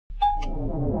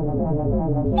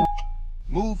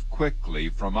quickly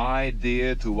from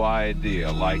idea to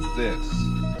idea like this.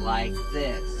 Like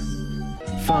this.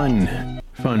 Fun.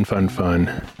 Fun, fun,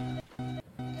 fun.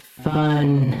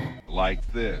 Fun.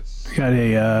 Like this. Got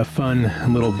a fun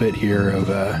little bit here of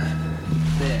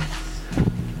This.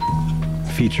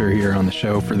 feature here on the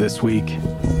show for this week.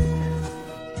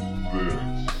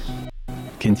 This.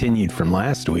 Continued from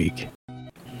last week.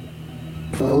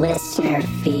 Listener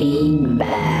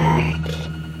feedback.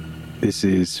 This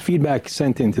is feedback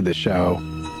sent into the show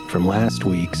from last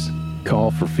week's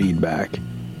call for feedback.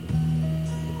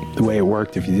 The way it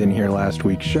worked, if you didn't hear last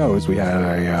week's show, is we had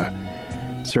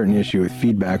a certain issue with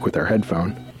feedback with our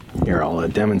headphone. Here, I'll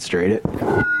demonstrate it.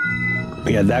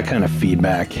 We had that kind of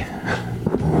feedback.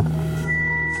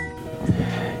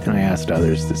 And I asked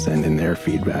others to send in their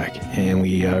feedback. And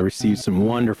we received some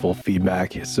wonderful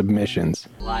feedback submissions.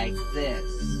 Like this.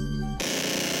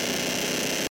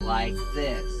 Like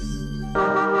this.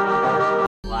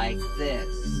 Like this.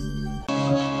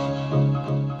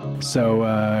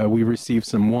 So we received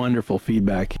some wonderful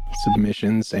feedback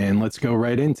submissions, and let's go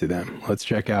right into them. Let's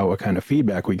check out what kind of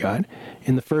feedback we got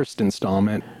in the first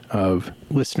installment of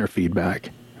listener feedback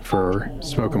for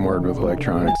Spoken Word with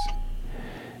Electronics.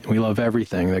 We love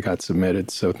everything that got submitted,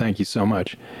 so thank you so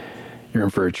much. You're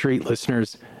in for a treat,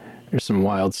 listeners. There's some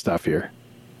wild stuff here.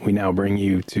 We now bring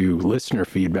you to listener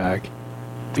feedback,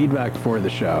 feedback for the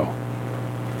show,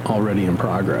 already in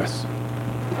progress.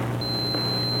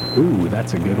 Ooh,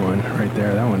 that's a good one right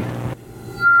there, that one.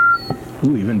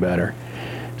 Ooh, even better.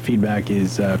 Feedback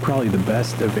is probably the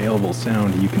best available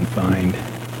sound you can find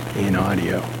in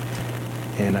audio.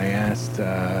 And I asked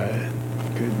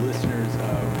good listeners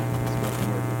of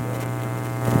Spoken Word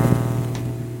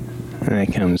with And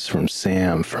that comes from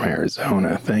Sam from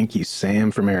Arizona. Thank you,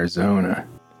 Sam from Arizona.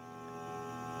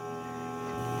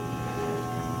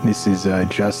 This is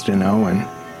Justin Owen,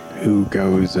 who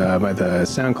goes by the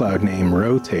SoundCloud name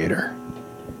Rotator.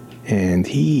 And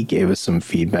he gave us some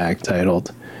feedback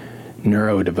titled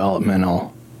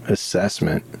Neurodevelopmental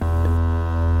Assessment.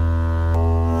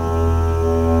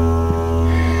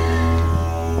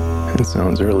 That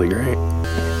sounds really great.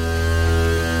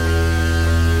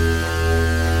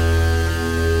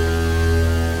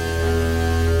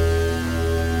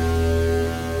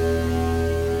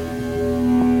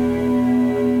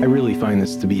 I really find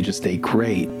this to be just a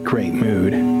great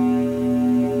mood.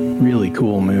 Really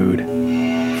cool mood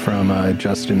from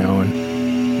Justin Owen.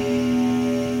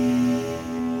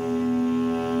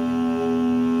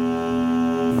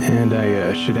 And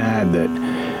I should add that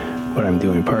what I'm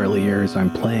doing partly here is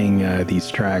I'm playing these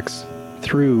tracks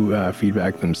through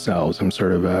feedback themselves. I'm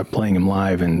sort of playing them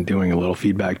live and doing a little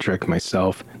feedback trick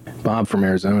myself. Bob from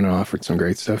Arizona offered some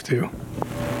great stuff too.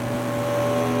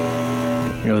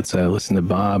 Here, let's listen to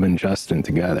Bob and Justin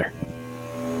together.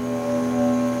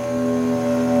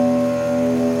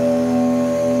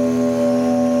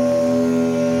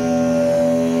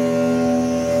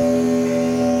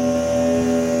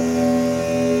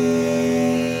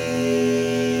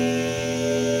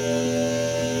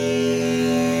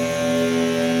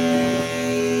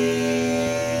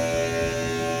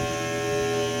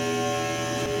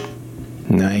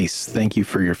 Nice. Thank you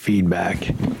for your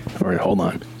feedback. All right, hold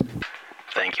on.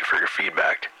 Thank you for your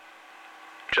feedback.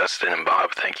 Justin and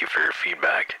Bob, thank you for your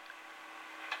feedback.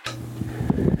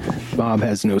 Bob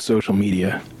has no social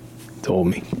media, told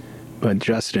me. But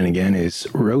Justin, again, is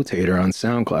Rotator on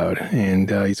SoundCloud, and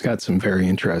he's got some very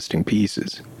interesting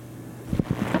pieces.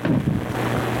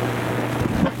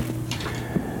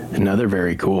 Another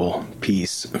very cool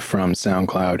piece from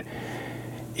SoundCloud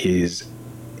is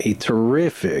a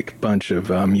terrific bunch of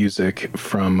music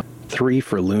from 3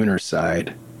 for Lunar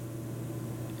Side.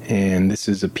 And this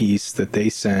is a piece that they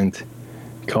sent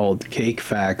called Cake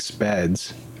Facts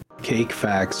Beds. Cake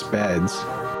Facts Beds.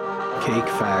 Cake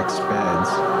Facts Beds.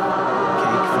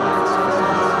 Cake Facts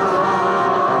Beds.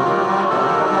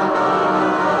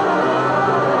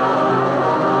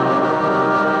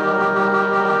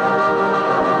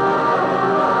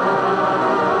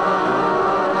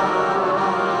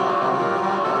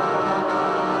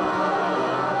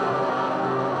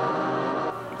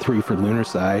 3 for Lunar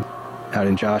Side, out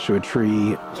in Joshua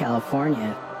Tree,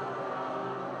 California.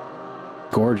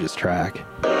 gorgeous track.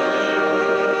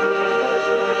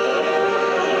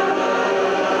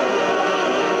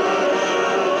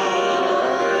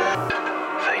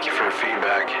 Thank you for your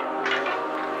feedback.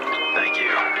 Thank you.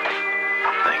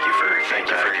 Thank you for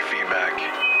your feedback.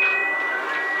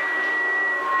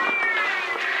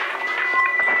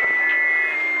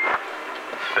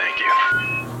 Thank you.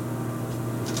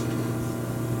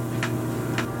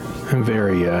 I'm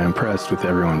very impressed with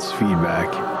everyone's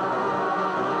feedback.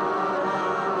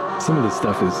 Some of this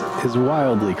stuff is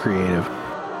wildly creative.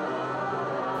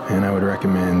 And I would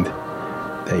recommend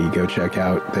that you go check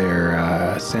out their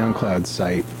SoundCloud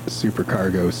site,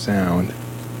 Supercargo Sound.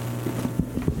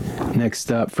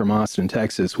 Next up from Austin,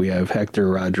 Texas, we have Hector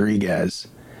Rodriguez,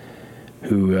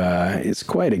 who is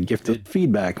quite a gifted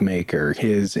feedback maker.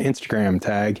 His Instagram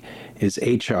tag is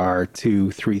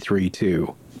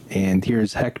HR2332. And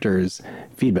here's Hector's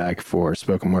feedback for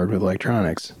Spoken Word with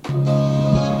Electronics.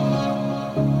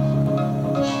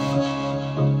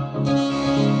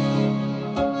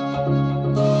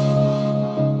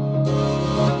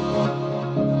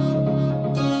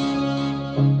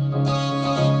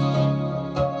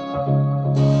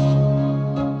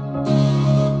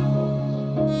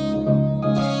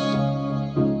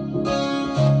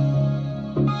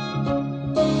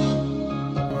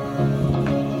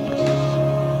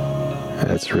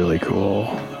 That's really cool.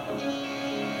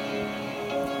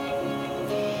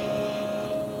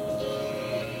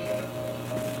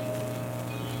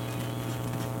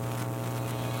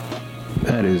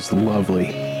 That is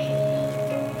lovely.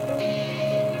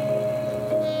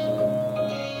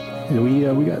 We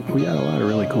got a lot of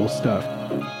really cool stuff.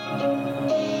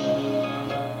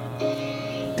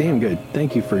 Damn good.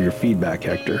 Thank you for your feedback,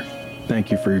 Hector. Thank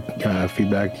you for your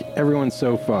feedback, everyone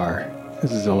so far.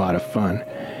 This is a lot of fun.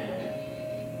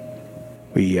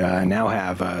 We now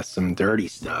have some dirty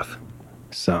stuff,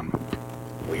 some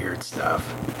weird stuff.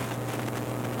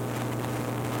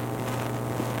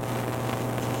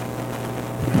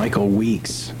 Michael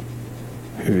Weeks,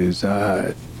 who's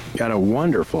got a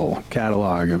wonderful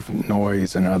catalog of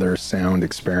noise and other sound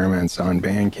experiments on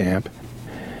Bandcamp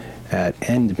at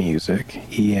End Music,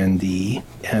 ENDMUSIK,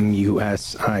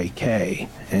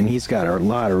 and he's got a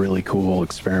lot of really cool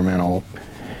experimental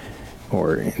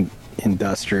or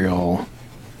industrial,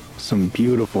 some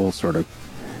beautiful sort of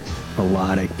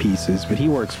melodic pieces, but he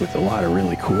works with a lot of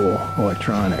really cool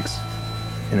electronics,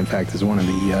 and in fact is one of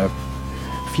the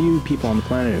few people on the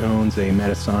planet who owns a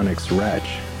Metasonics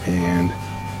Wretch. And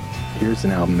here's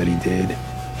an album that he did,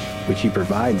 which he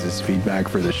provides as feedback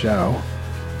for the show,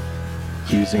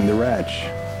 using the Wretch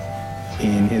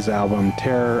in his album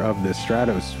Terror of the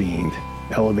Stratosphere,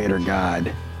 Elevator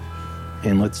God.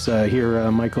 And let's hear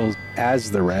Michael's,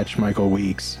 as the Wretch, Michael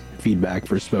Weeks, feedback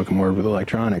for Spoken Word with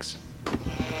Electronics.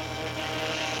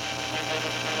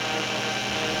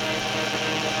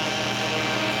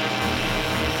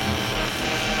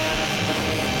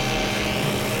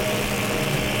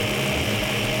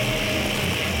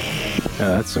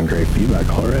 That's some great feedback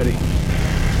already.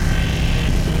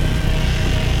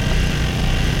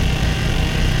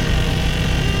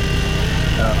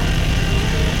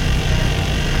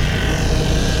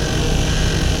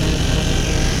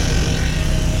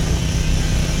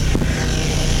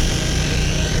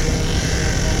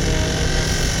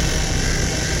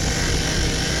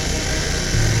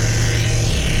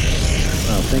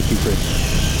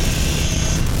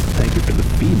 Thank you for the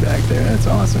feedback there. That's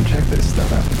awesome. Check this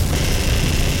stuff out.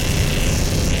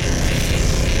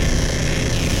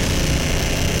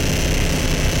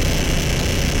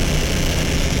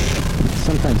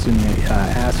 Sometimes when you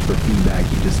ask for feedback,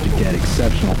 you just get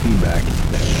exceptional feedback.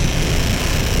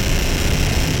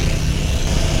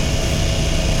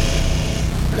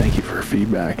 Thank you for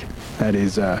feedback. That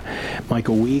is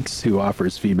Michael Weeks, who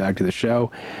offers feedback to the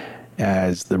show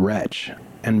as The Wretch.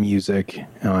 End Music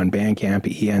on Bandcamp,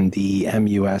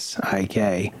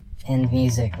 ENDMUSIK.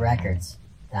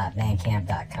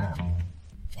 endmusicrecords.bandcamp.com.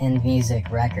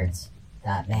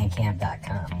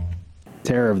 endmusicrecords.bandcamp.com.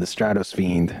 Terror of the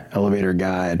Stratosphere, Elevator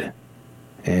God,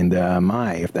 and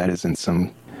if that isn't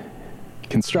some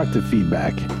constructive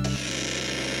feedback.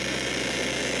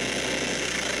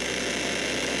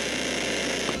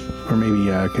 Or maybe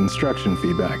construction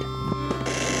feedback.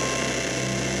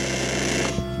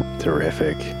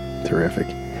 Terrific.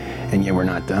 And yet we're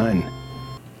not done.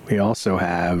 We also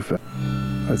have,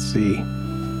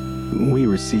 we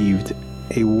received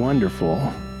a wonderful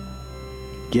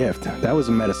gift. That was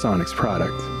a Metasonics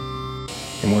product.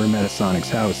 And we're in Metasonics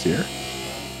house here.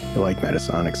 I like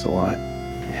Metasonics a lot.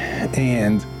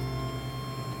 And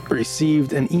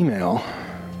received an email,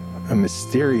 a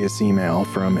mysterious email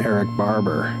from Eric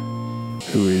Barber,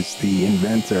 who is the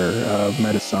inventor of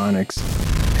Metasonics.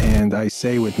 And I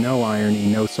say with no irony,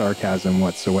 no sarcasm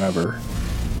whatsoever.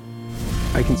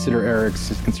 I consider Eric's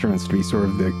instruments to be sort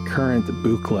of the current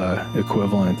Buchla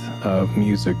equivalent of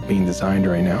music being designed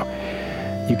right now.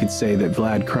 You could say that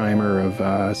Vlad Krimer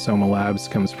of Soma Labs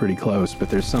comes pretty close, but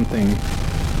there's something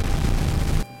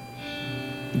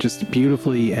just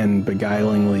beautifully and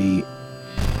beguilingly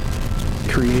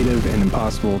creative and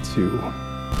impossible to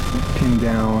pin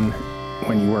down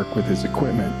when you work with his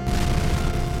equipment.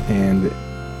 And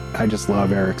I just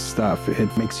love Eric's stuff.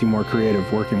 It makes you more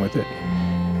creative working with it.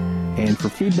 And for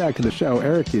feedback of the show,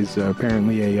 Eric is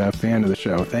apparently a fan of the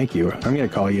show. Thank you. I'm going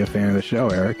to call you a fan of the show,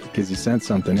 Eric, because you sent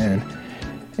something in.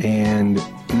 And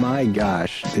my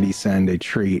gosh, did he send a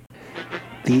treat.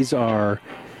 These are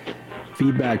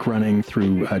feedback running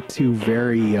through two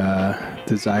very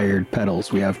desired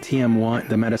pedals. We have TM1,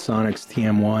 the Metasonics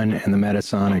TM1 and the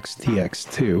Metasonics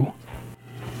TX2.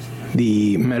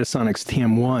 The Metasonics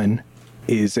TM1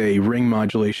 is a ring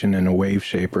modulation and a wave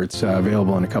shaper. It's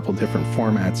available in a couple different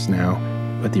formats now,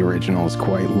 but the original is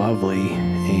quite lovely.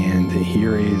 And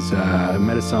here is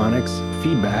Metasonics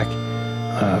feedback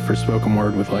for spoken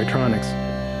word with electronics.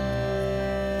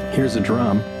 Here's a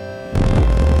drum.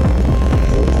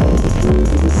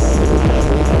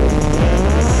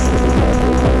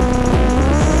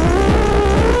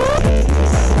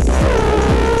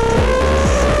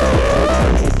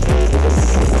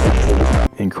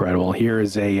 Incredible. Here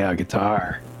is a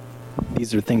guitar.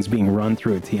 These are things being run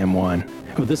through a TM1.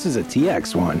 Oh, this is a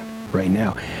TX1 right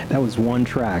now. That was one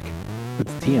track with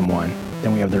the TM1.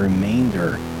 Then we have the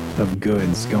remainder of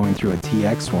goods going through a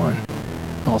TX1,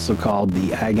 also called the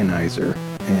Agonizer,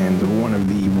 and one of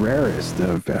the rarest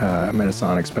of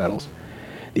Metasonics pedals.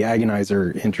 The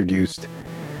Agonizer introduced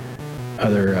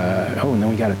other, and then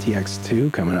we got a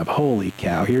TX2 coming up. Holy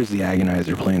cow, here's the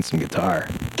Agonizer playing some guitar.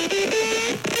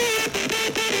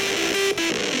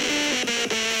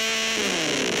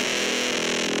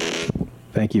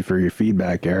 Thank you for your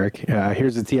feedback, Eric.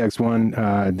 Here's the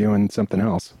TX1 doing something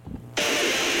else.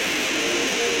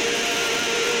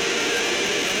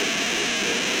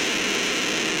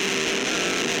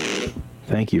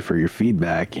 Thank you for your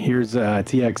feedback. Here's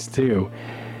TX2.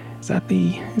 Is that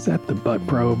the butt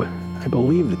probe? I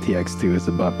believe the TX2 is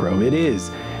the butt probe. It is.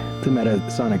 The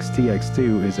Metasonics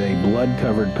TX2 is a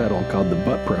blood-covered pedal called the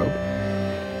butt probe.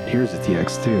 Here's the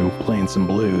TX2 playing some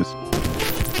blues.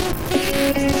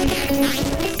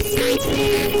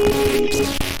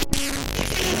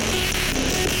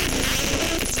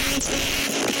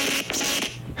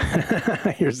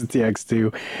 Here's the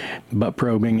TX2 butt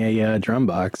probing a drum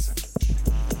box.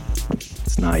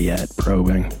 It's not yet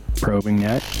probing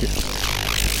yet.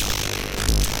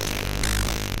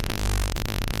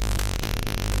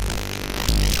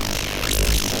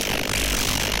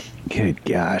 Good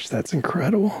gosh, that's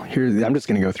incredible. I'm just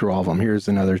going to go through all of them. Here's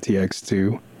another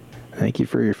TX2. Thank you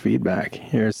for your feedback.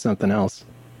 Here's something else.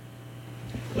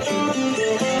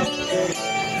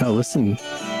 Oh, listen.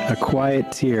 A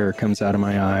quiet tear comes out of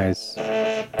my eyes.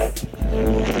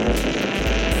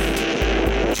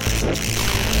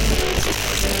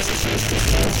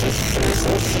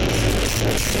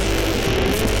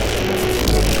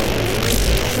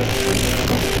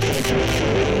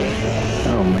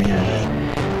 Oh,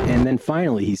 man. And then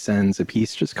finally he sends a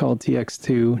piece just called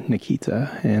TX2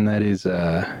 Nikita, and that is,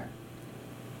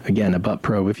 again, a butt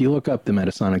probe. If you look up the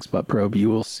Metasonics butt probe, you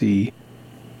will see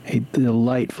a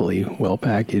delightfully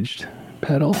well-packaged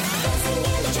pedal.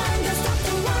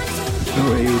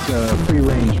 Oh,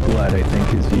 free-range blood, I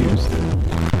think, is used in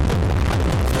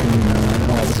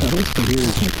all the pedals. So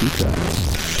here's Nikita.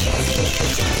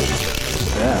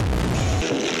 Yeah.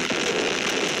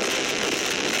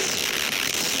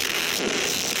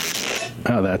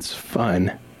 Oh, that's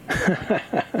fun.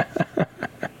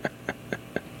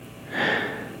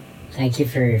 Thank you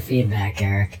for your feedback,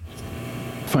 Eric.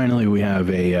 Finally, we have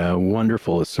a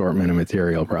wonderful assortment of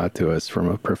material brought to us from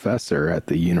a professor at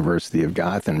the University of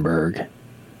Gothenburg,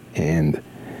 and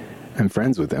I'm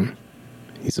friends with him.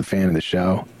 He's a fan of the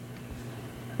show,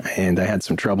 and I had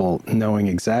some trouble knowing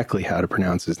exactly how to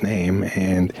pronounce his name,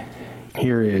 and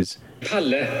here is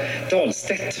Palle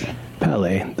Dahlstedt.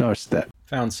 Palle Dahlstedt.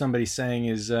 Found somebody saying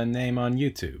his name on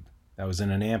YouTube. That was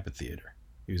in an amphitheater.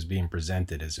 He was being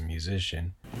presented as a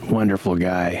musician. Wonderful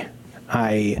guy.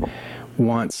 I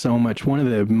want so much. One of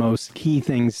the most key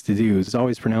things to do is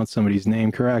always pronounce somebody's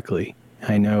name correctly.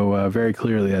 I know very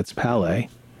clearly that's Palle,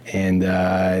 and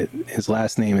his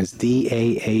last name is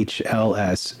Dahlstedt.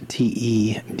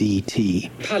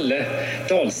 Palle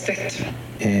Dahlstedt.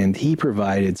 And he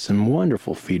provided some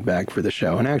wonderful feedback for the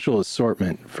show, an actual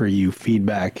assortment for you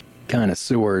feedback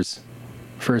connoisseurs.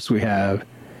 First we have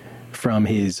from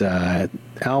his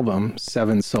album,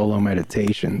 7 Solo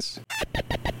Meditations.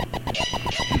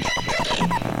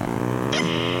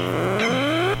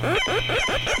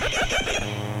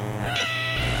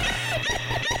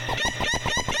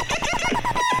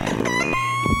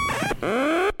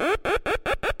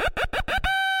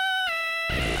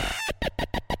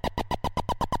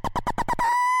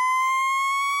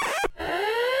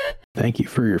 Thank you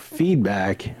for your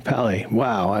feedback, Pele.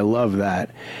 Wow, I love that.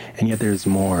 And yet there's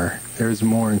more. There's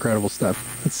more incredible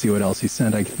stuff. Let's see what else he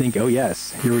sent. I think, oh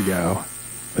yes, here we go.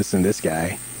 Listen to this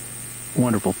guy.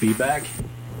 Wonderful feedback.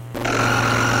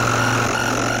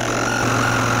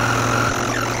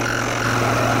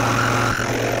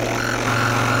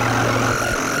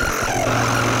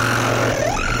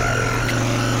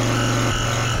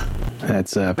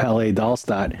 That's Pele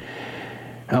Dahlstadt.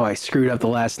 Oh, I screwed up the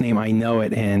last name. I know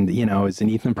it. And, you know, as an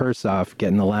Ethan Persoff,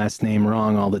 getting the last name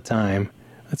wrong all the time.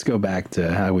 Let's go back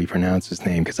to how we pronounce his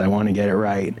name, because I want to get it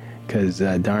right. Because,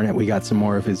 darn it, we got some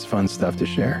more of his fun stuff to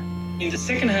share. In the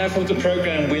second half of the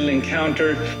program, we'll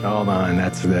encounter Hold on,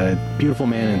 that's the beautiful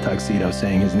man in tuxedo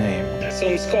saying his name.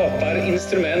 som skapar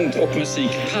instrument och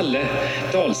musik, Palle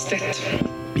Dahlstedt.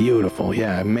 Beautiful,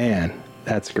 yeah, man,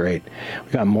 that's great.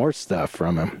 We got more stuff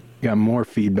from him. We got more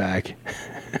feedback.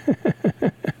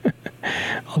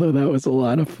 Although that was a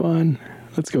lot of fun.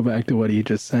 Let's go back to what he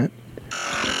just sent.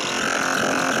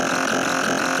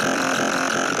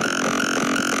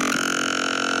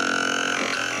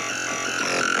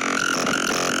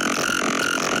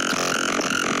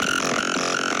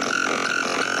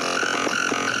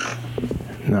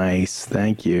 Nice,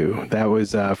 thank you. That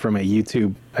was from a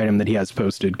YouTube item that he has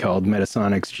posted called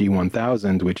Metasonics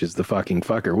G1000, which is the fucking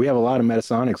fucker. We have a lot of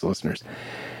Metasonics listeners.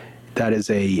 That is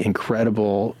a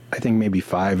incredible, I think maybe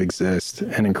 5 exist,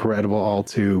 an incredible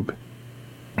all-tube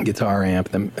guitar amp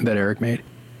that Eric made.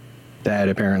 That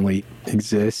apparently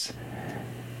exists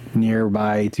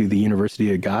nearby to the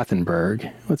University of Gothenburg.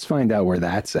 Let's find out where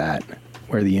that's at,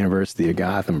 where the University of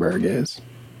Gothenburg is.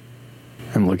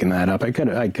 I'm looking that up. I could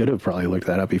have probably looked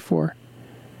that up before.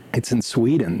 It's in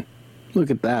Sweden. Look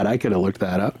at that. I could have looked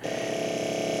that up.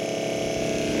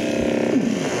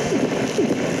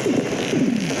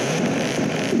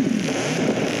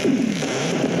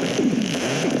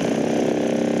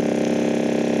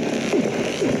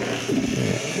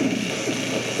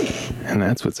 And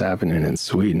that's what's happening in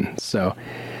Sweden. So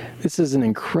this is an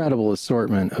incredible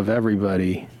assortment of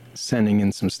everybody sending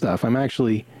in some stuff. I'm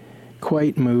actually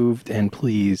quite moved and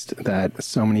pleased that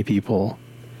so many people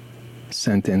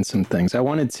sent in some things. I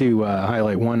wanted to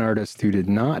highlight one artist who did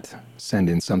not send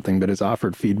in something but has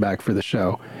offered feedback for the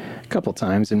show a couple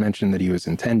times and mentioned that he was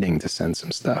intending to send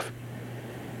some stuff.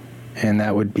 And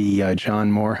that would be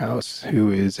John Morehouse,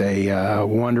 who is a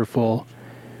wonderful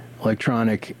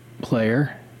electronic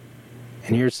player.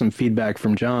 And here's some feedback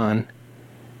from John,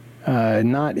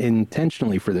 not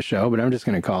intentionally for the show, but I'm just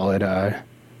going to call it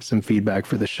some feedback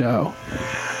for the show.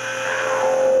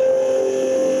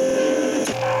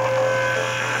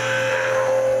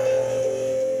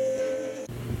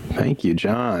 Thank you,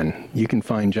 John. You can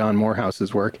find John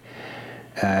Morehouse's work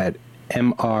at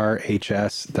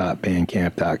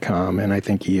mrhs.bandcamp.com, and I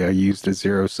think he used a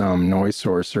zero-sum noise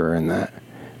sorcerer in that.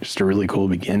 Just a really cool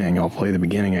beginning. I'll play the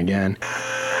beginning again.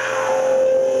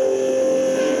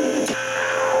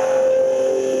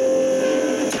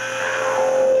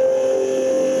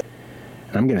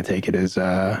 I'm going to take it as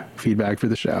feedback for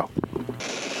the show.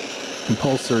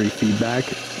 Compulsory feedback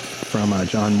from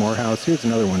John Morehouse. Here's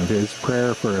another one of his,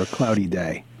 Prayer for a Cloudy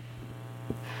Day.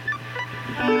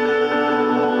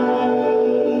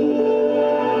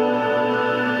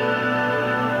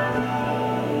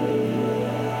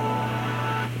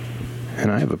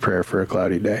 And I have a prayer for a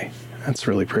cloudy day. That's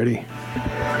really pretty.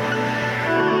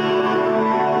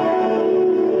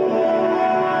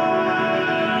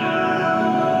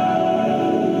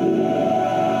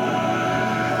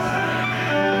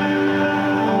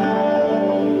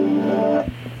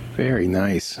 Very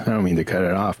nice. I don't mean to cut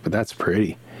it off, but that's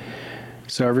pretty.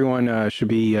 So everyone should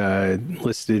be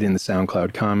listed in the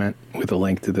SoundCloud comment with a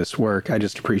link to this work. I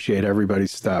just appreciate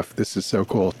everybody's stuff. This is so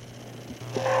cool.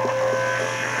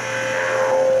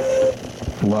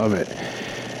 Love it.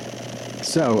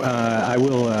 So I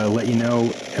will let you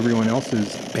know everyone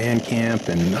else's Bandcamp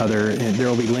and other. There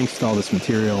will be links to all this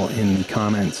material in the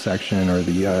comments section or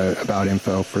the about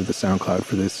info for the SoundCloud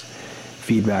for this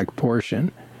feedback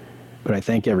portion. But I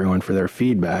thank everyone for their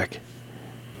feedback.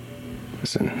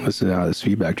 Listen to how this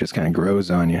feedback just kind of grows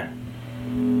on you.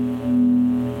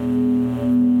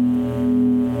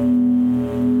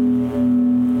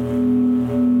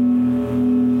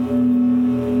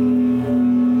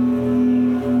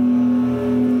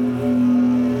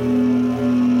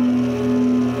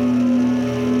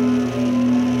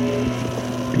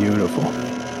 Beautiful.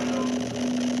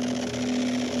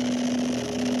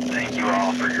 Thank you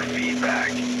all for your feedback.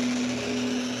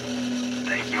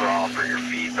 Thank you all for your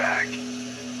feedback.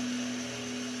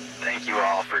 Thank you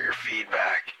all for your